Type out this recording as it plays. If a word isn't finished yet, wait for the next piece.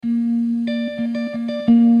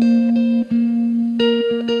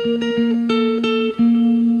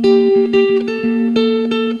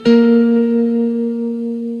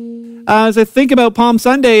as I think about Palm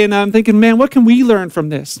Sunday, and I'm thinking, man, what can we learn from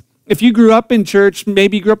this? If you grew up in church,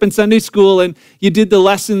 maybe you grew up in Sunday school and you did the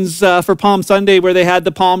lessons for Palm Sunday where they had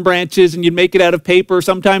the palm branches and you'd make it out of paper,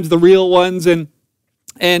 sometimes the real ones, and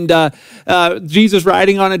Jesus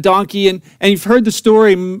riding on a donkey, and you've heard the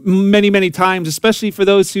story many times, especially for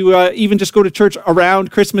those who even just go to church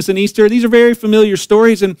around Christmas and Easter. These are very familiar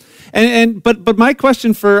stories, but my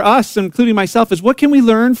question for us, including myself, is what can we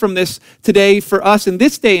learn from this today for us in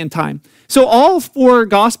this day and time? So all four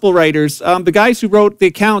gospel writers, the guys who wrote the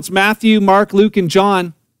accounts, Matthew, Mark, Luke, and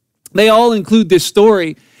John, they all include this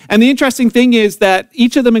story. And the interesting thing is that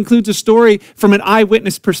each of them includes a story from an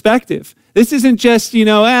eyewitness perspective. This isn't just,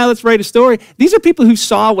 let's write a story. These are people who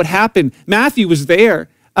saw what happened. Matthew was there.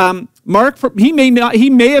 Mark, he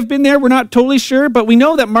may have been there. We're not totally sure, but we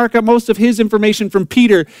know that Mark got most of his information from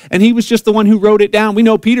Peter, and he was just the one who wrote it down. We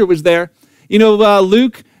know Peter was there.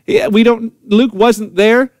 Luke, Luke wasn't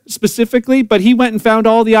there specifically, but he went and found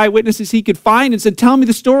all the eyewitnesses he could find and said, tell me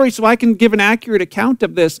the story so I can give an accurate account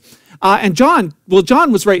of this. And John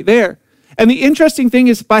was right there. And the interesting thing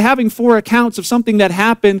is by having four accounts of something that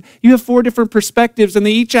happened, you have four different perspectives, and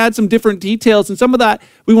they each add some different details. And some of that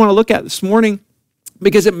we want to look at this morning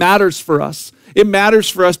because it matters for us. It matters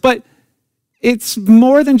for us. But it's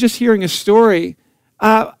more than just hearing a story.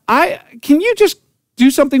 Can you just do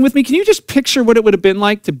something with me? Can you just picture what it would have been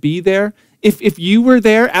like to be there if you were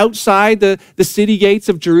there outside the city gates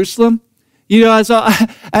of Jerusalem?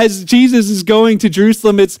 As Jesus is going to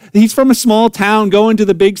Jerusalem, he's from a small town going to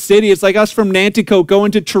the big city. It's like us from Nanticoke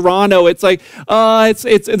going to Toronto. It's like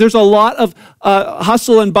there's a lot of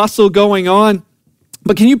hustle and bustle going on.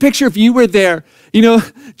 But can you picture if you were there?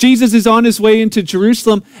 Jesus is on his way into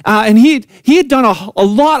Jerusalem, and he had done a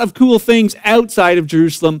lot of cool things outside of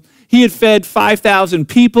Jerusalem. He had fed 5,000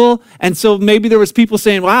 people, and so maybe there was people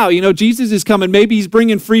saying, wow, Jesus is coming. Maybe he's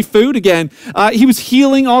bringing free food again. He was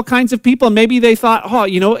healing all kinds of people, and maybe they thought,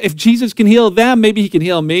 if Jesus can heal them, maybe he can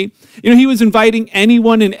heal me. He was inviting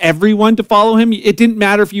anyone and everyone to follow him. It didn't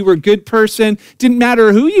matter if you were a good person. Didn't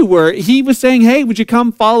matter who you were. He was saying, hey, would you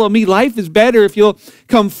come follow me? Life is better if you'll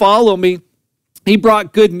come follow me. He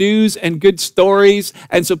brought good news and good stories,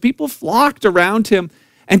 and so people flocked around him.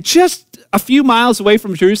 And just a few miles away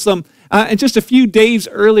from Jerusalem, and just a few days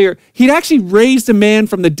earlier, he'd actually raised a man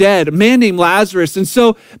from the dead, a man named Lazarus. And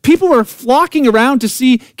so people were flocking around to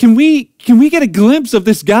see, can we get a glimpse of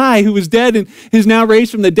this guy who was dead and is now raised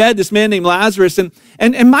from the dead, this man named Lazarus?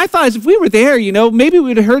 And my thought is, if we were there, maybe we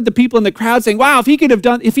would have heard the people in the crowd saying, wow, if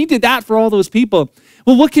he did that for all those people,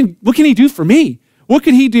 well, what can he do for me? What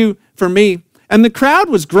could he do for me? And the crowd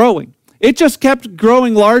was growing. It just kept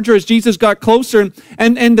growing larger as Jesus got closer,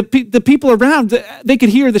 and the people around, they could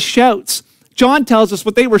hear the shouts. John tells us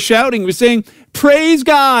what they were shouting. He was saying, praise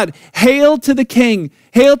God, hail to the King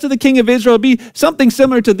of Israel. It'd be something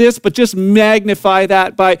similar to this, but just magnify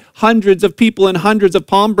that by hundreds of people and hundreds of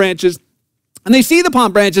palm branches. And they see the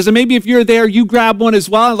palm branches, and maybe if you're there, you grab one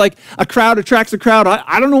as well. Like a crowd attracts a crowd.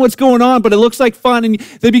 I don't know what's going on, but it looks like fun. And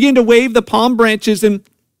they begin to wave the palm branches, and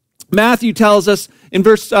Matthew tells us in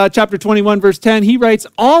chapter 21, verse 10, he writes,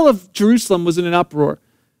 all of Jerusalem was in an uproar.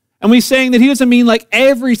 And we're saying that he doesn't mean like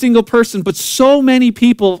every single person, but so many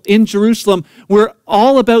people in Jerusalem were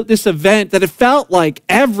all about this event that it felt like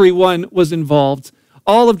everyone was involved.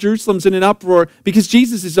 All of Jerusalem's in an uproar because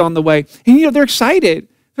Jesus is on the way. And they're excited.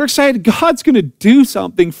 They're excited. God's going to do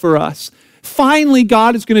something for us. Finally,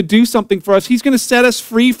 God is going to do something for us. He's going to set us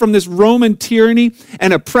free from this Roman tyranny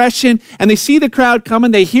and oppression. And they see the crowd coming.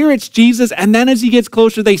 They hear it's Jesus. And then as he gets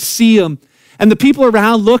closer, they see him. And the people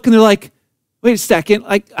around look and they're like, wait a second.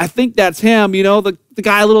 I think that's him. The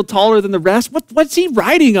guy a little taller than the rest. What's he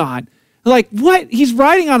riding on? They're like, what? He's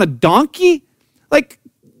riding on a donkey?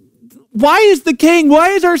 Why is the king, why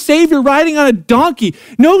is our Savior riding on a donkey?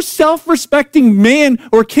 No self-respecting man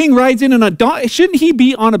or king rides in on a donkey. Shouldn't he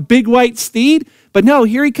be on a big white steed? But no,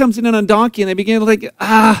 here he comes in on a donkey, and they begin to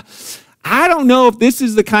I don't know if this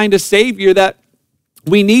is the kind of Savior that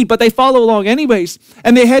we need, but they follow along anyways.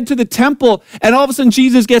 And they head to the temple, and all of a sudden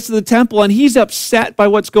Jesus gets to the temple, and he's upset by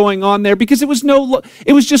what's going on there because it was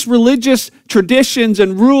just religious traditions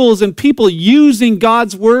and rules and people using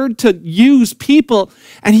God's word to use people.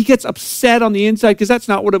 And he gets upset on the inside because that's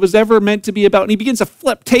not what it was ever meant to be about. And he begins to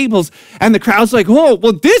flip tables, and the crowd's like, oh,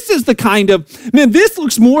 well, this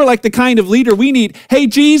looks more like the kind of leader we need. Hey,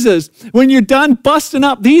 Jesus, when you're done busting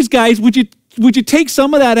up these guys, would you take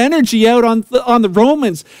some of that energy out on the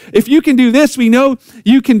Romans? If you can do this, we know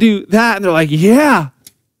you can do that. And they're like, yeah.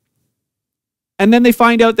 And then they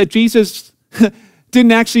find out that Jesus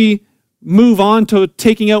didn't actually move on to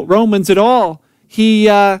taking out Romans at all. He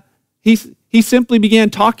he simply began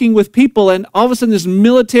talking with people, and all of a sudden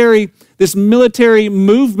this military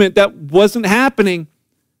movement that wasn't happening.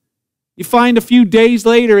 You find a few days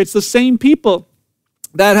later, it's the same people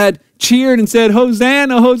that had cheered and said,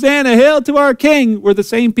 Hosanna, Hosanna, hail to our King, were the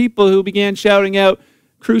same people who began shouting out,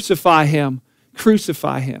 crucify him,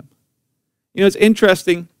 crucify him. You know, it's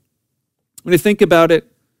interesting when you think about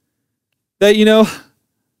it, that,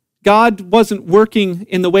 God wasn't working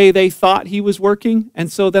in the way they thought he was working,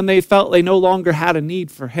 and so then they felt they no longer had a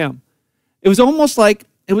need for him. It was almost like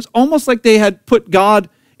they had put God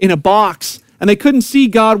in a box, and they couldn't see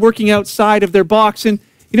God working outside of their box. And,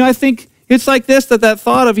 I think it's like this, that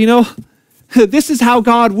thought of, this is how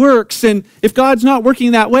God works, and if God's not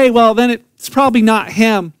working that way, well, then it's probably not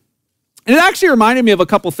him. And it actually reminded me of a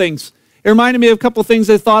couple things. It reminded me of a couple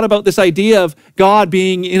things I thought about this idea of God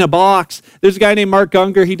being in a box. There's a guy named Mark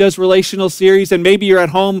Gungor. He does relational series, and maybe you're at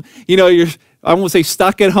home, you're, I won't say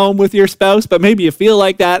stuck at home with your spouse, but maybe you feel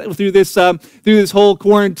like that through this whole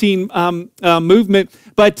quarantine movement.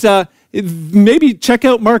 But maybe check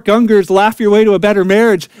out Mark Gungor's Laugh Your Way to a Better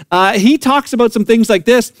Marriage. He talks about some things like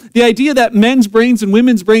this. The idea that men's brains and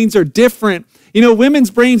women's brains are different. Women's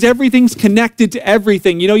brains, everything's connected to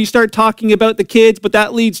everything. You start talking about the kids, but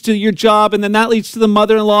that leads to your job, and then that leads to the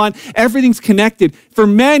mother-in-law, and everything's connected. For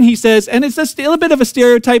men, he says, and it's still a bit of a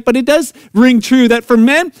stereotype, but it does ring true, that for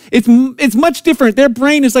men, it's much different. Their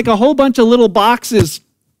brain is like a whole bunch of little boxes.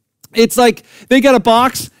 It's like they got a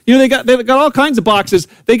box, they've got all kinds of boxes.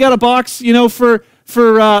 They got a box,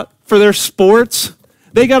 for their sports.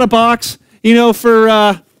 They got a box,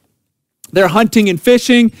 for their hunting and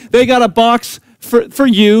fishing. They got a box for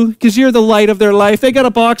you, because you're the light of their life. They got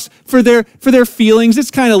a box for their feelings.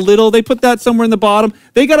 It's kind of little. They put that somewhere in the bottom.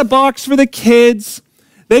 They got a box for the kids.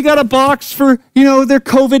 They got a box for, their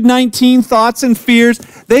COVID-19 thoughts and fears.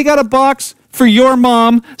 They got a box for your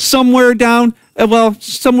mom somewhere down,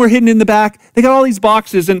 somewhere hidden in the back. They got all these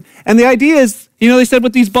boxes. And the idea is, they said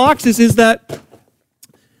with these boxes is that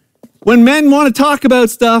when men want to talk about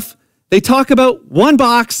stuff, they talk about one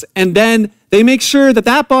box, and then they make sure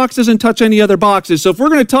that box doesn't touch any other boxes. So if we're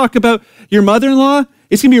going to talk about your mother-in-law,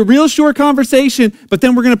 it's going to be a real short conversation, but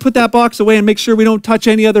then we're going to put that box away and make sure we don't touch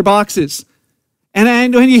any other boxes.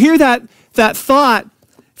 And when you hear that thought,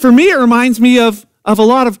 for me, it reminds me of a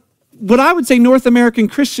lot of what I would say North American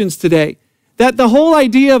Christians today. That the whole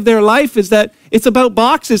idea of their life is that it's about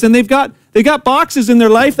boxes, and they've got boxes in their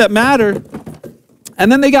life that matter,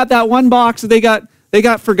 and then they got that one box that they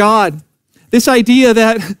got for God. This idea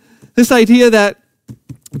that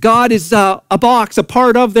God is a box, a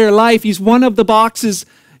part of their life. He's one of the boxes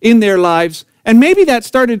in their lives. And maybe that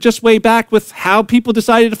started just way back with how people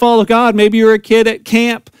decided to follow God. Maybe you were a kid at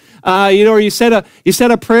camp, or you said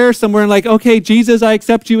a prayer somewhere and like, okay, Jesus, I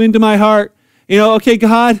accept you into my heart. Okay,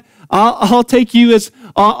 God, I'll take you as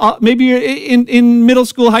maybe you're in middle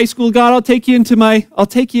school, high school. God, I'll take you into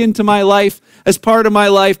my life as part of my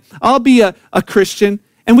life. I'll be a Christian.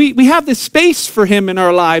 And we have this space for him in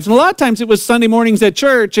our lives. And a lot of times it was Sunday mornings at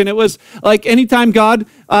church, and it was like anytime God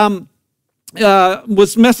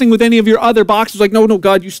was messing with any of your other boxes, like, no,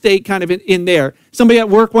 God, you stay kind of in there. Somebody at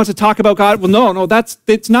work wants to talk about God. Well, no,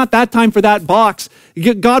 it's not that time for that box.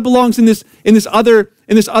 God belongs in this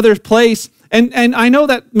other place. And I know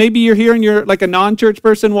that maybe you're here and you're like a non-church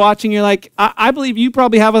person watching. You're like, I believe you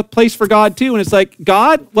probably have a place for God too. And it's like,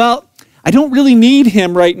 God, well, I don't really need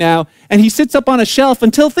him right now. And he sits up on a shelf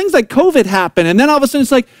until things like COVID happen. And then all of a sudden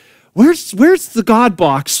it's like, where's the God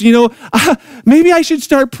box? Maybe I should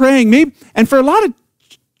start praying. Maybe. And for a lot of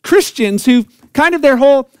Christians who kind of their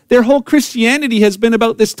whole Christianity has been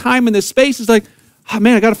about this time and this space, is like, oh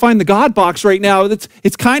man, I got to find the God box right now.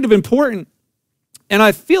 It's kind of important. And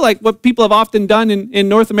I feel like what people have often done in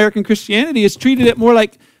North American Christianity is treated it more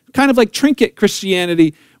like kind of like trinket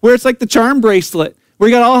Christianity, where it's like the charm bracelet, where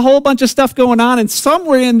you got a whole bunch of stuff going on, and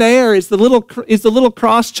somewhere in there is the little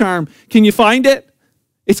cross charm. Can you find it?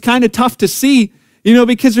 It's kind of tough to see,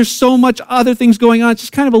 because there's so much other things going on. It's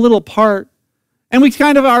just kind of a little part. And we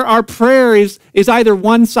kind of, our prayer is either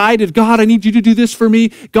one-sided. God, I need you to do this for me.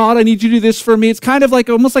 God, I need you to do this for me. It's kind of like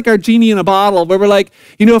almost like our genie in a bottle, where we're like,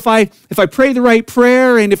 if I pray the right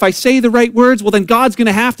prayer and if I say the right words, well, then God's going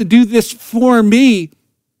to have to do this for me.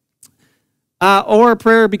 Or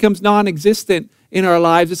prayer becomes non-existent in our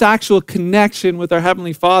lives. This actual connection with our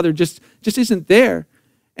Heavenly Father just isn't there.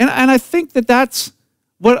 And I think that's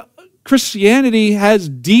what Christianity has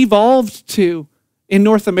devolved to in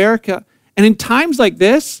North America. And in times like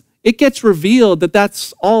this, it gets revealed that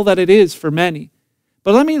that's all that it is for many.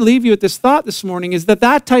 But let me leave you with this thought this morning, is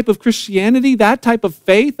that type of Christianity, that type of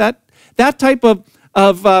faith, that type of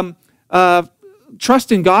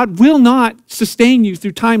trust in God will not sustain you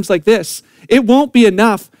through times like this. It won't be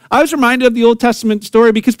enough. I was reminded of the Old Testament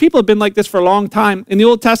story because people have been like this for a long time. In the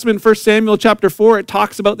Old Testament, 1 Samuel chapter 4, it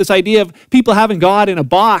talks about this idea of people having God in a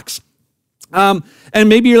box. And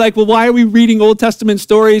maybe you're like, well, why are we reading Old Testament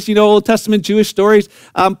stories, Old Testament Jewish stories?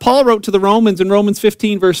 Paul wrote to the Romans in Romans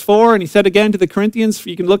 15, verse 4, and he said again to the Corinthians,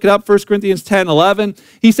 you can look it up, 1 Corinthians 10, 11.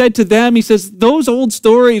 He said to them, he says, those old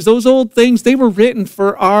stories, those old things, they were written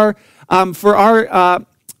for our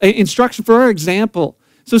instruction, for our example.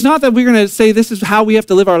 So it's not that we're going to say this is how we have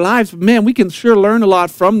to live our lives, but man, we can sure learn a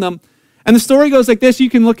lot from them. And the story goes like this. You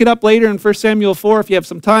can look it up later in 1 Samuel 4 if you have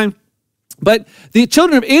some time. But the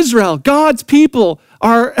children of Israel, God's people,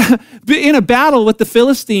 are in a battle with the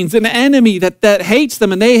Philistines, an enemy that hates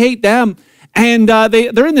them and they hate them. And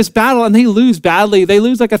they're in this battle and they lose badly. They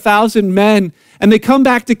lose like 1,000 men. And they come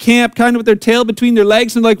back to camp kind of with their tail between their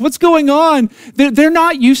legs and like, what's going on? They're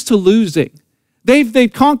not used to losing.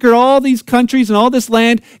 They've conquered all these countries and all this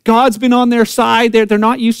land. God's been on their side. They're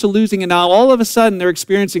not used to losing. And now all of a sudden they're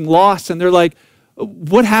experiencing loss. And they're like,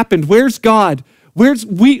 what happened? Where's God?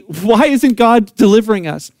 Why isn't God delivering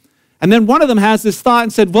us? And then one of them has this thought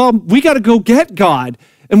and said, well, we got to go get God.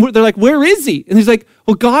 And they're like, where is he? And he's like,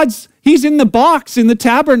 well, he's in the box in the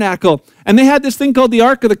tabernacle. And they had this thing called the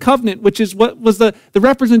Ark of the Covenant, which is what was the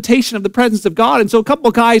representation of the presence of God. And so a couple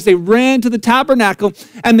of guys, they ran to the tabernacle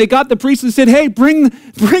and they got the priest and said, hey, bring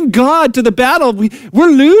God to the battle.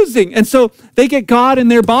 We're losing. And so they get God in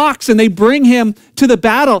their box and they bring him to the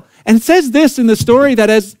battle. And it says this in the story that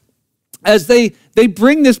as they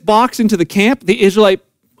bring this box into the camp, the Israelite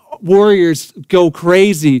warriors go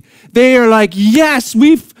crazy. They are like, yes,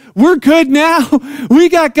 we're good now. We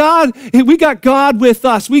got God. We got God with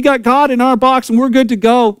us. We got God in our box and we're good to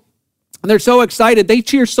go. And they're so excited. They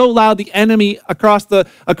cheer so loud the enemy across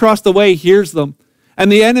the way hears them.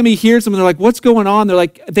 And the enemy hears them and they're like, what's going on? They're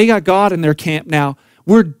like, they got God in their camp now.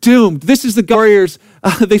 We're doomed. This is the warriors.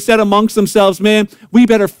 They said amongst themselves, man, we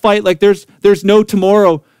better fight like there's no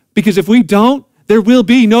tomorrow. Because if we don't, there will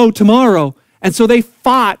be no tomorrow. And so they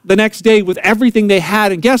fought the next day with everything they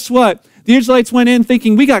had. And guess what? The Israelites went in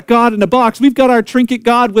thinking, we got God in a box. We've got our trinket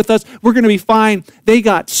God with us. We're going to be fine. They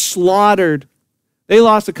got slaughtered. They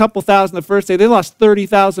lost a couple thousand the first day. They lost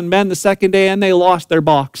 30,000 men the second day, and they lost their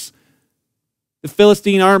box. The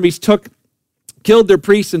Philistine armies killed their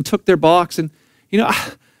priests and took their box. And,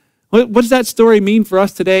 what does that story mean for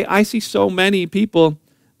us today? I see so many people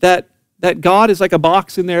that God is like a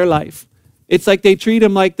box in their life. It's like they treat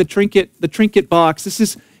him like the trinket box. This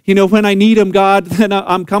is, when I need him, God, then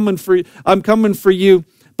I'm coming for you.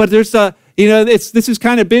 But there's this has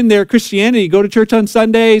kind of been their Christianity. Go to church on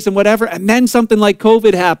Sundays and whatever, and then something like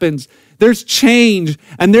COVID happens. There's change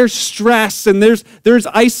and there's stress and there's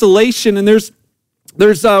isolation and there's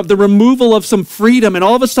the removal of some freedom, and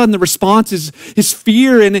all of a sudden the response is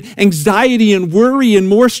fear and anxiety and worry and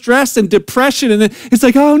more stress and depression, and it's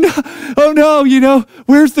like, oh no,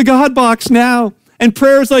 where's the God box now? And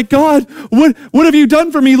prayer is like, God, what have you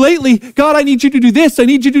done for me lately? God, I need you to do this. I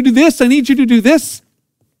need you to do this. I need you to do this.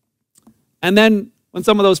 And then when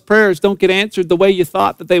some of those prayers don't get answered the way you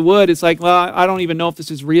thought that they would, it's like, well, I don't even know if this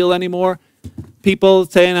is real anymore. People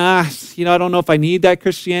saying, I don't know if I need that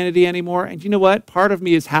Christianity anymore. And you know what? Part of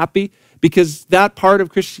me is happy because that part of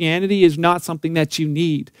Christianity is not something that you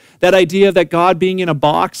need. That idea that God being in a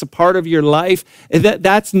box, a part of your life,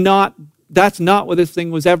 that's not what this thing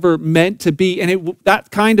was ever meant to be. And that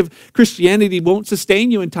kind of Christianity won't sustain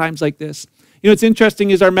you in times like this. What's interesting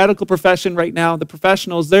is our medical profession right now, the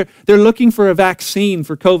professionals, they're looking for a vaccine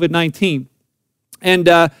for COVID-19. And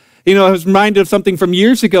I was reminded of something from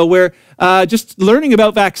years ago where just learning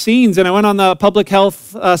about vaccines, and I went on the public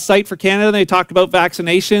health site for Canada, and they talked about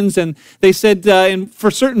vaccinations, and they said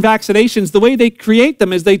for certain vaccinations, the way they create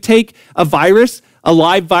them is they take a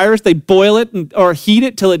live virus, they boil it or heat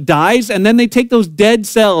it till it dies, and then they take those dead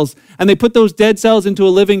cells, and they put those dead cells into a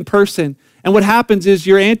living person. And what happens is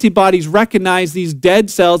your antibodies recognize these dead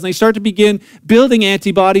cells, and they start to begin building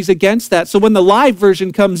antibodies against that. So when the live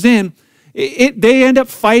version comes in, they end up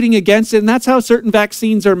fighting against it, and that's how certain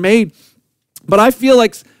vaccines are made. But I feel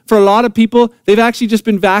like for a lot of people, they've actually just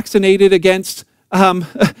been vaccinated against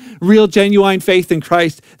real, genuine faith in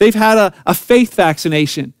Christ. They've had a faith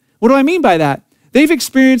vaccination. What do I mean by that? They've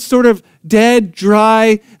experienced sort of dead,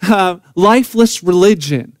 dry, lifeless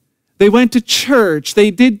religion. They went to church, they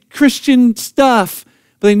did Christian stuff,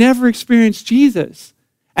 but they never experienced Jesus.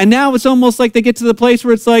 And now it's almost like they get to the place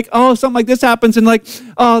where it's like, oh, something like this happens, and like,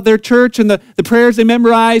 oh, their church and the prayers they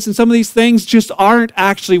memorize and some of these things just aren't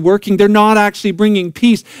actually working. They're not actually bringing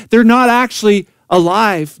peace. They're not actually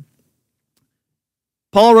alive.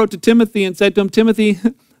 Paul wrote to Timothy and said to him, Timothy,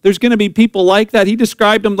 there's going to be people like that. He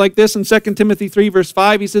described them like this in 2 Timothy 3, verse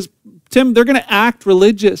 5. He says, Tim, they're going to act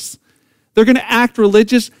religious. They're going to act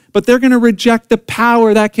religious, but they're going to reject the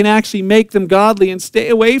power that can actually make them godly, and stay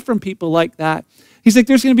away from people like that. He's like,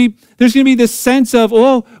 there's going to be this sense of,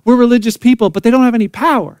 oh, we're religious people, but they don't have any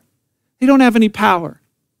power. They don't have any power.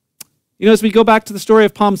 You know, as we go back to the story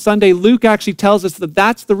of Palm Sunday, Luke actually tells us that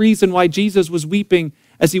that's the reason why Jesus was weeping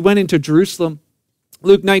as he went into Jerusalem.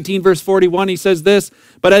 Luke 19, verse 41, he says this,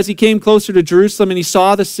 but as he came closer to Jerusalem and he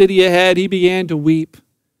saw the city ahead, he began to weep.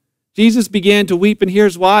 Jesus began to weep, and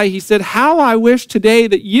here's why. He said, how I wish today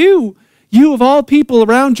that you of all people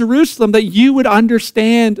around Jerusalem, that you would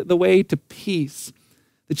understand the way to peace.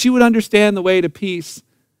 That you would understand the way to peace.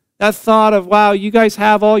 That thought of, wow, you guys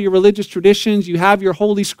have all your religious traditions, you have your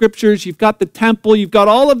holy scriptures, you've got the temple, you've got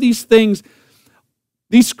all of these things,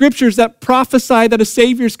 these scriptures that prophesy that a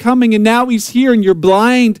Savior's coming, and now he's here and you're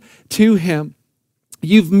blind to him.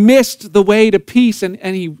 You've missed the way to peace, and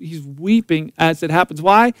he's weeping as it happens.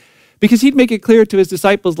 Why? Because he'd make it clear to his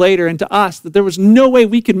disciples later and to us that there was no way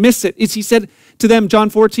we could miss it. As he said to them, John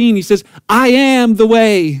 14, he says, I am the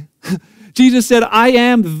way. Jesus said, I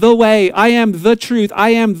am the way. I am the truth. I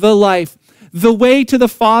am the life. The way to the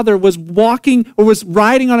Father was walking or was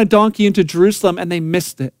riding on a donkey into Jerusalem, and they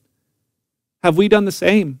missed it. Have we done the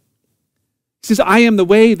same? He says, I am the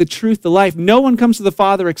way, the truth, the life. No one comes to the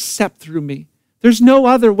Father except through me. There's no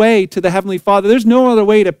other way to the Heavenly Father. There's no other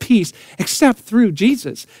way to peace except through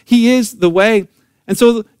Jesus. He is the way. And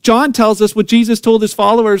so John tells us what Jesus told his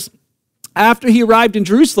followers after he arrived in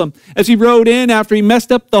Jerusalem. As he rode in, after he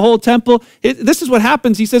messed up the whole temple, this is what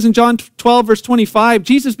happens. He says in John 12, verse 25,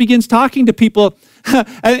 Jesus begins talking to people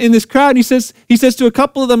in this crowd. And he says to a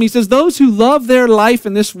couple of them, he says, those who love their life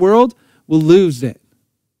in this world will lose it.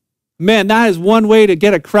 Man, that is one way to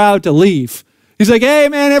get a crowd to leave. He's like, hey,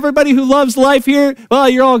 man, everybody who loves life here, well,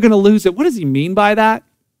 you're all going to lose it. What does he mean by that?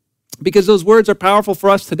 Because those words are powerful for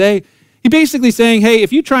us today. He's basically saying, hey,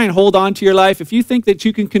 if you try and hold on to your life, if you think that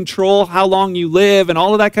you can control how long you live and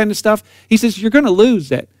all of that kind of stuff, he says, you're going to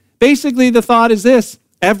lose it. Basically, the thought is this: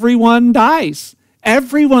 everyone dies.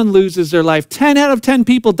 Everyone loses their life. 10 out of 10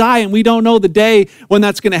 people die, and we don't know the day when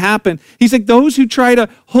that's going to happen. He's like, those who try to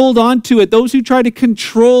hold on to it, those who try to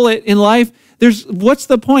control it in life, what's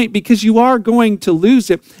the point? Because you are going to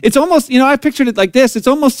lose it. It's almost, I pictured it like this. It's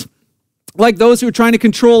almost like those who are trying to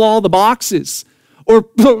control all the boxes. Or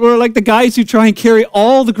like the guys who try and carry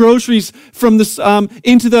all the groceries from this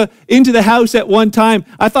into the house at one time.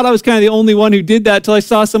 I thought I was kind of the only one who did that until I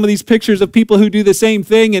saw some of these pictures of people who do the same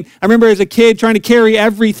thing. And I remember as a kid trying to carry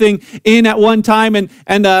everything in at one time, and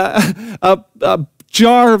a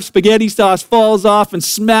jar of spaghetti sauce falls off and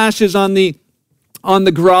smashes on the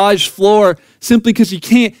garage floor simply because you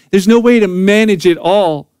can't. There's no way to manage it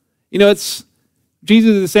all. It's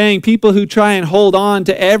Jesus is saying people who try and hold on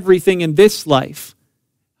to everything in this life,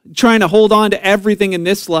 trying to hold on to everything in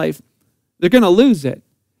this life, they're going to lose it.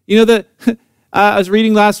 I was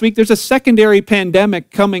reading last week, there's a secondary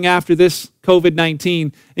pandemic coming after this COVID-19.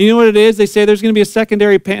 And you know what it is? They say there's going to be a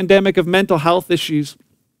secondary pandemic of mental health issues,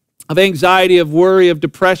 of anxiety, of worry, of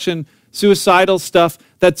depression, suicidal stuff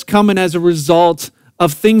that's coming as a result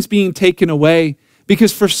of things being taken away.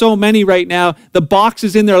 Because for so many right now, the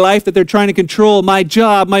boxes in their life that they're trying to control, my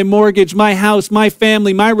job, my mortgage, my house, my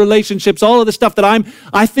family, my relationships, all of the stuff that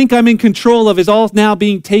I think I'm in control of is all now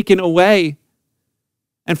being taken away.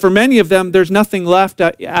 And for many of them, there's nothing left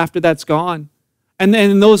after that's gone. And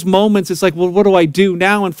in those moments, it's like, well, what do I do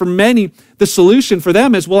now? And for many, the solution for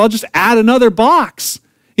them is, well, I'll just add another box.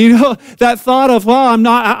 That thought of, well, I'm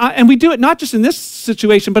not, and we do it not just in this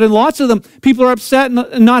situation, but in lots of them. People are upset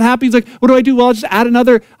and not happy. It's like, what do I do? Well, I'll just add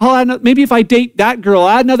another, maybe if I date that girl,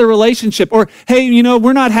 add another relationship. Or, hey,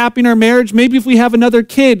 we're not happy in our marriage. Maybe if we have another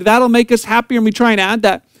kid, that'll make us happier, and we try and add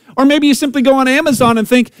that. Or maybe you simply go on Amazon and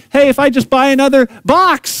think, hey, if I just buy another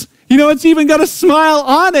box, it's even got a smile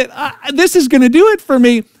on it. This is going to do it for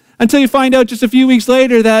me. Until you find out just a few weeks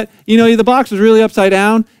later that, the box was really upside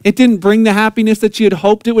down. It didn't bring the happiness that you had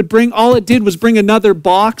hoped it would bring. All it did was bring another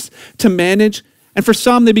box to manage. And for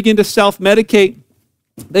some, they begin to self-medicate.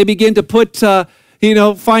 They begin to put,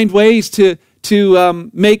 find ways to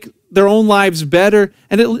make their own lives better.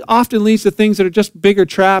 And it often leads to things that are just bigger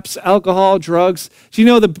traps: alcohol, drugs.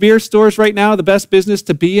 Do the beer stores right now are the best business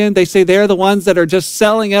to be in? They say they're the ones that are just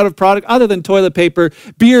selling out of product other than toilet paper.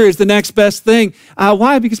 Beer is the next best thing.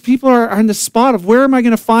 Why? Because people are in the spot of, where am I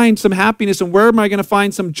going to find some happiness, and where am I going to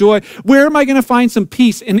find some joy? Where am I going to find some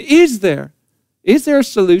peace? And is there a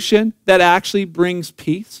solution that actually brings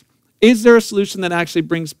peace? Is there a solution that actually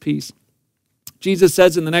brings peace? Jesus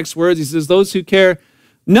says in the next words, he says, those who care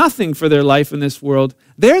nothing for their life in this world,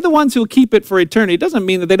 they're the ones who will keep it for eternity. It doesn't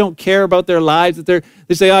mean that they don't care about their lives, that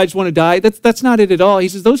they say, I just want to die. That's not it at all. He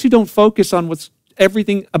says, those who don't focus on what's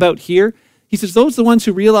everything about here, he says, those are the ones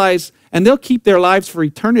who realize, and they'll keep their lives for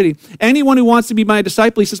eternity. Anyone who wants to be my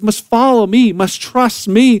disciple, he says, must follow me, must trust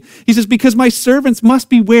me. He says, because my servants must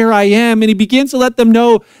be where I am. And he begins to let them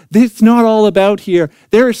know that it's not all about here.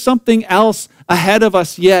 There is something else ahead of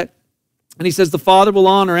us yet. And he says, the Father will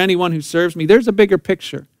honor anyone who serves me. There's a bigger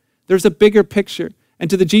picture. There's a bigger picture. And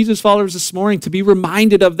to the Jesus followers this morning, to be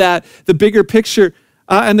reminded of that, the bigger picture.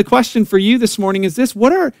 And the question for you this morning is this: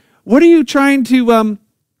 what are you trying to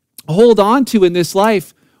hold on to in this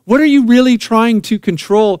life? What are you really trying to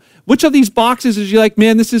control? Which of these boxes is you like,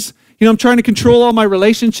 man, this is, I'm trying to control all my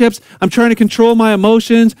relationships. I'm trying to control my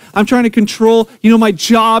emotions. I'm trying to control, my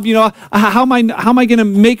job. How am I going to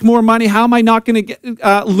make more money? How am I not going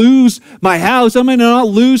to lose my house? I'm going to not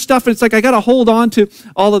lose stuff. It's like I got to hold on to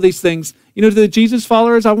all of these things. To the Jesus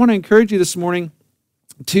followers, I want to encourage you this morning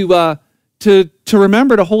to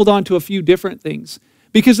remember to hold on to a few different things,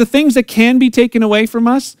 because the things that can be taken away from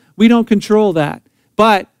us, we don't control that.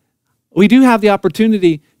 But we do have the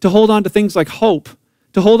opportunity to hold on to things like hope,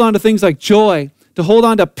 to hold on to things like joy, to hold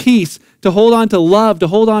on to peace, to hold on to love, to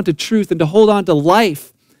hold on to truth, and to hold on to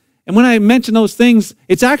life. And when I mention those things,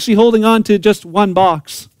 it's actually holding on to just one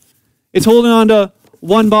box. It's holding on to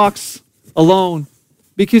one box alone.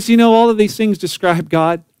 Because, all of these things describe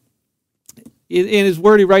God. In his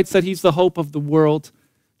word, he writes that he's the hope of the world.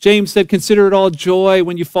 James said, consider it all joy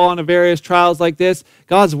when you fall into various trials like this.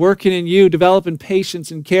 God's working in you, developing patience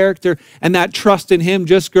and character, and that trust in him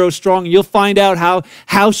just grows strong. You'll find out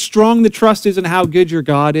how strong the trust is and how good your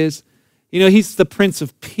God is. He's the Prince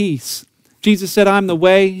of Peace. Jesus said, I'm the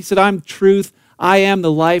way. He said, I'm truth. I am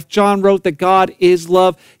the life. John wrote that God is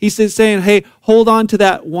love. He says, saying, hey, hold on to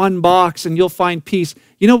that one box and you'll find peace.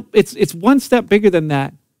 It's one step bigger than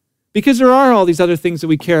that, because there are all these other things that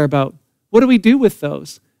we care about. What do we do with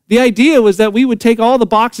those? The idea was that we would take all the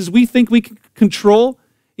boxes we think we can control,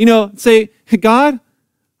 say, hey, God,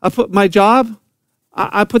 I put my job,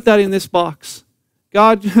 I put that in this box.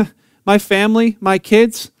 God, my family, my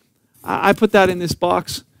kids, I put that in this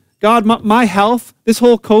box. God, my health, this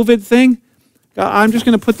whole COVID thing, God, I'm just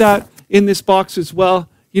going to put that in this box as well.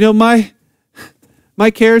 My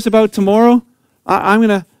cares about tomorrow, I'm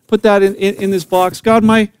going to put that in this box. God,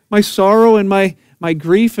 my sorrow and my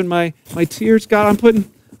grief and my tears, God, I'm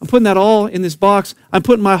putting that all in this box. I'm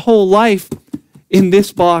putting my whole life in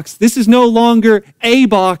this box. This is no longer a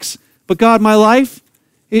box, but God, my life,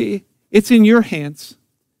 it's in your hands.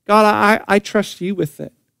 God, I trust you with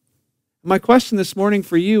it. My question this morning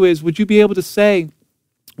for you is, would you be able to say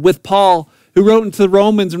with Paul, who wrote into the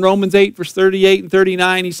Romans in Romans 8, verse 38 and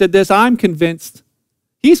 39, he said this, I'm convinced.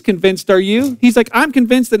 He's convinced, are you? He's like, I'm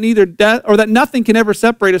convinced that neither death or that nothing can ever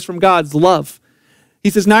separate us from God's love. He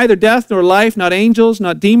says, neither death nor life, not angels,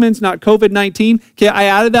 not demons, not COVID-19. Okay, I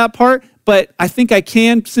added that part, but I think I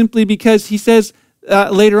can simply because he says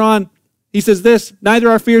later on, he says this, neither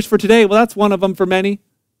our fears for today. Well, that's one of them for many.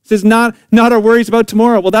 He says, not our worries about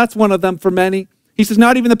tomorrow. Well, that's one of them for many. He says,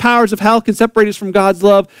 not even the powers of hell can separate us from God's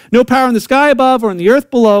love. No power in the sky above or in the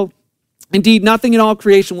earth below. Indeed, nothing in all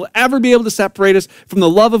creation will ever be able to separate us from the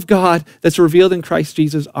love of God that's revealed in Christ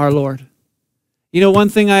Jesus our Lord. One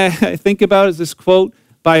thing I think about is this quote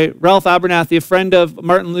by Ralph Abernathy, a friend of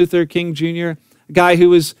Martin Luther King Jr., a guy who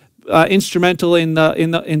was instrumental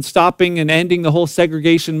in stopping and ending the whole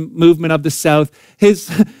segregation movement of the South.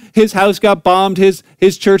 His house got bombed, his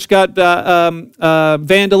church got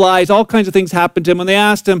vandalized, all kinds of things happened to him. When they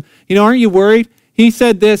asked him, aren't you worried? He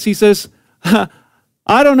said this, he says,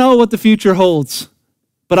 I don't know what the future holds,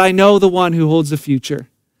 but I know the one who holds the future.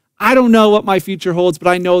 I don't know what my future holds, but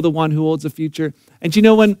I know the one who holds the future. And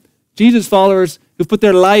when Jesus followers who put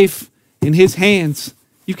their life in his hands,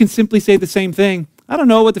 you can simply say the same thing. I don't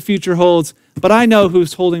know what the future holds, but I know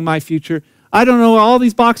who's holding my future. I don't know all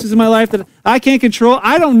these boxes in my life that I can't control.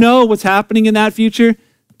 I don't know what's happening in that future,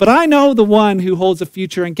 but I know the one who holds the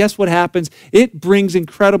future. And guess what happens? It brings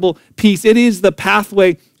incredible peace. It is the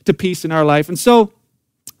pathway to peace in our life. And so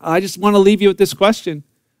I just want to leave you with this question.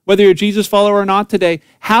 Whether you're a Jesus follower or not today,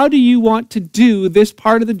 how do you want to do this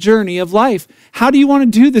part of the journey of life? How do you want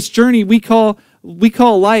to do this journey we call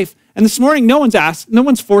life? And this morning, no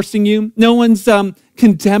one's forcing you, no one's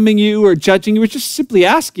condemning you or judging you. We're just simply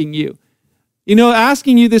asking you,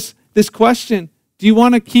 asking you this question. Do you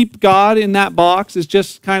want to keep God in that box as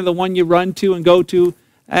just kind of the one you run to and go to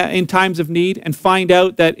in times of need and find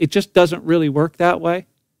out that it just doesn't really work that way?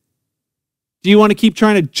 Do you want to keep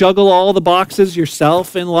trying to juggle all the boxes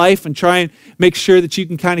yourself in life and try and make sure that you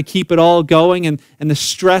can kind of keep it all going, and the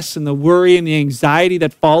stress and the worry and the anxiety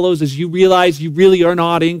that follows as you realize you really are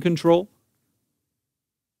not in control?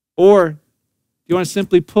 Or do you want to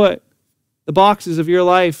simply put the boxes of your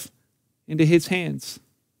life into His hands,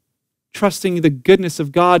 trusting the goodness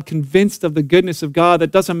of God, convinced of the goodness of God,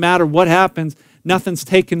 that doesn't matter what happens, nothing's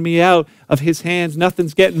taking me out of His hands,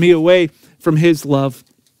 nothing's getting me away from His love?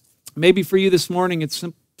 Maybe for you this morning, it's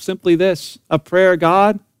simply this, a prayer: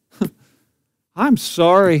 God, I'm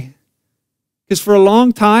sorry. Because for a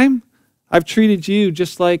long time, I've treated you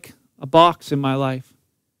just like a box in my life.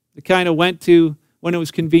 It kind of went to when it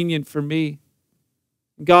was convenient for me.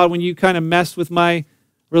 God, when you kind of messed with my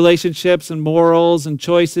relationships and morals and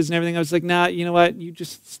choices and everything, I was like, nah, you know what? You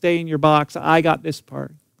just stay in your box. I got this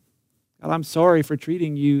part. God, I'm sorry for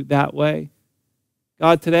treating you that way.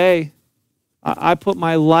 God, today, I put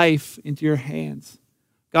my life into your hands.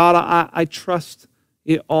 God, I trust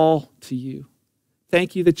it all to you.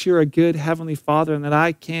 Thank you that you're a good Heavenly Father and that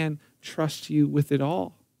I can trust you with it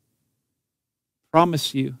all.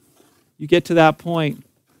 Promise you, you get to that point,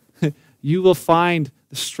 you will find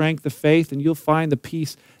the strength of faith and you'll find the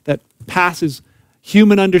peace that passes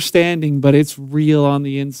human understanding, but it's real on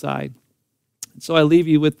the inside. And so I leave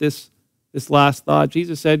you with this last thought.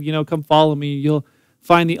 Jesus said, come follow me. You'll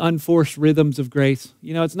find the unforced rhythms of grace.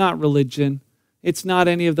 It's not religion. It's not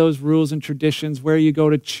any of those rules and traditions where you go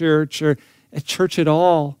to church or a church at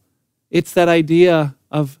all. It's that idea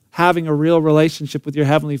of having a real relationship with your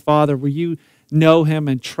Heavenly Father where you know Him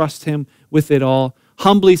and trust Him with it all.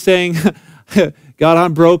 Humbly saying, God,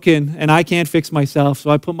 I'm broken and I can't fix myself, so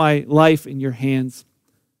I put my life in your hands.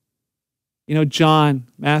 John,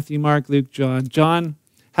 Matthew, Mark, Luke, John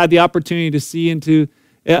had the opportunity to see into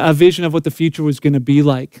a vision of what the future was going to be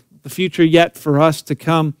like, the future yet for us to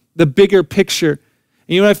come, the bigger picture.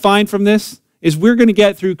 And what I find from this is we're going to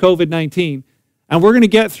get through COVID-19, and we're going to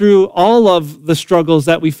get through all of the struggles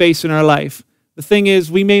that we face in our life. The thing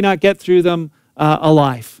is, we may not get through them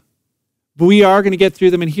alive, but we are going to get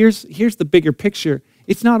through them. And here's the bigger picture.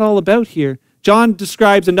 It's not all about here. John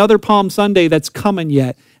describes another Palm Sunday that's coming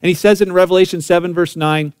yet, and he says it in Revelation 7, verse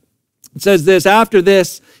 9. It says this: after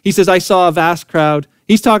this, he says, I saw a vast crowd.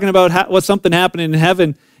 He's talking about what's something happening in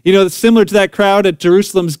heaven. It's similar to that crowd at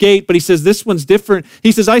Jerusalem's gate, but he says this one's different.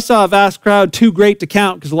 He says, I saw a vast crowd, too great to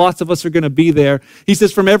count, because lots of us are going to be there. He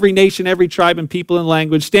says, from every nation, every tribe, and people and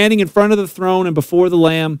language, standing in front of the throne and before the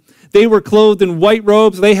Lamb. They were clothed in white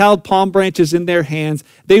robes. They held palm branches in their hands.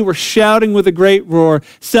 They were shouting with a great roar.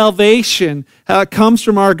 Salvation comes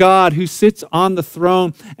from our God who sits on the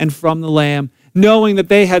throne and from the Lamb. Knowing that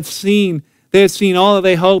they had seen all that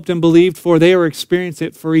they hoped and believed for. They were experiencing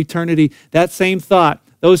it for eternity. That same thought,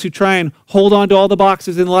 those who try and hold on to all the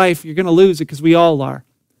boxes in life, you're going to lose it because we all are.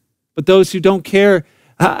 But those who don't care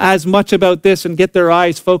as much about this and get their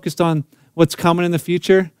eyes focused on what's coming in the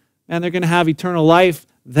future, man, they're going to have eternal life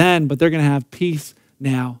then, but they're going to have peace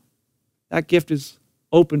now. That gift is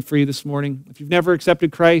open for you this morning. If you've never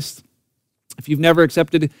accepted Christ, if you've never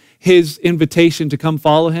accepted His invitation to come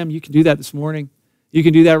follow Him, you can do that this morning. You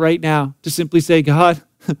can do that right now. To simply say, God,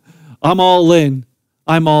 I'm all in.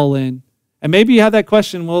 I'm all in. And maybe you have that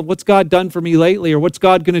question, well, what's God done for me lately? Or what's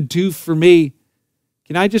God going to do for me?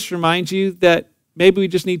 Can I just remind you that maybe we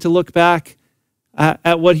just need to look back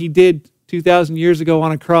at what He did 2,000 years ago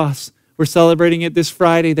on a cross. We're celebrating it this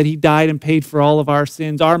Friday, that He died and paid for all of our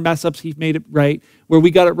sins. Our mess-ups, He made it right. Where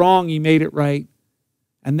we got it wrong, He made it right.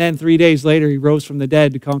 And then 3 days later, He rose from the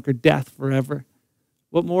dead to conquer death forever.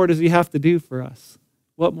 What more does He have to do for us?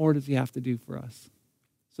 What more does He have to do for us?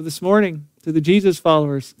 So this morning, to the Jesus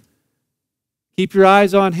followers, keep your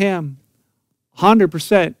eyes on Him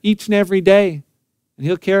 100% each and every day, and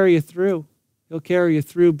He'll carry you through. He'll carry you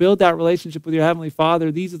through. Build that relationship with your Heavenly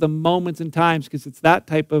Father. These are the moments and times, because it's that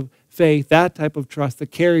type of faith, that type of trust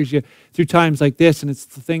that carries you through times like this, and it's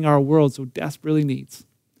the thing our world so desperately needs.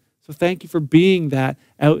 So thank you for being that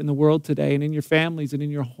out in the world today and in your families and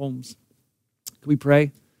in your homes. Can we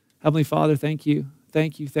pray? Heavenly Father, thank you.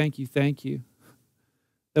 Thank you, thank you, thank you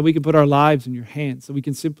that we can put our lives in your hands, so we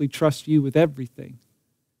can simply trust you with everything.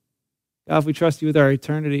 God, if we trust you with our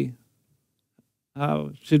eternity,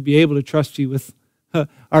 should be able to trust you with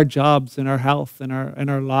our jobs and our health and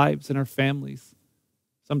our lives and our families.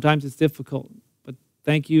 Sometimes it's difficult, but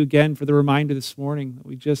thank you again for the reminder this morning that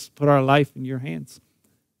we just put our life in your hands,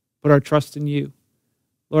 put our trust in you.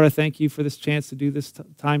 Lord, I thank you for this chance to do this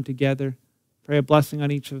time together. Pray a blessing on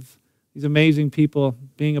each of these amazing people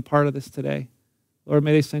being a part of this today. Lord,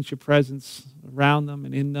 may they sense your presence around them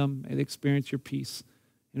and in them. May they experience your peace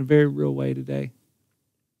in a very real way today.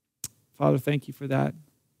 Father, thank you for that.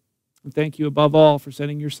 And thank you above all for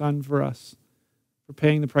sending your son for us, for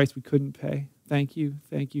paying the price we couldn't pay. Thank you,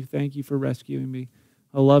 thank you, thank you for rescuing me.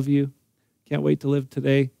 I love you. Can't wait to live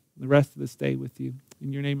today, the rest of this day with you.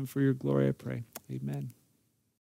 In your name and for your glory, I pray. Amen.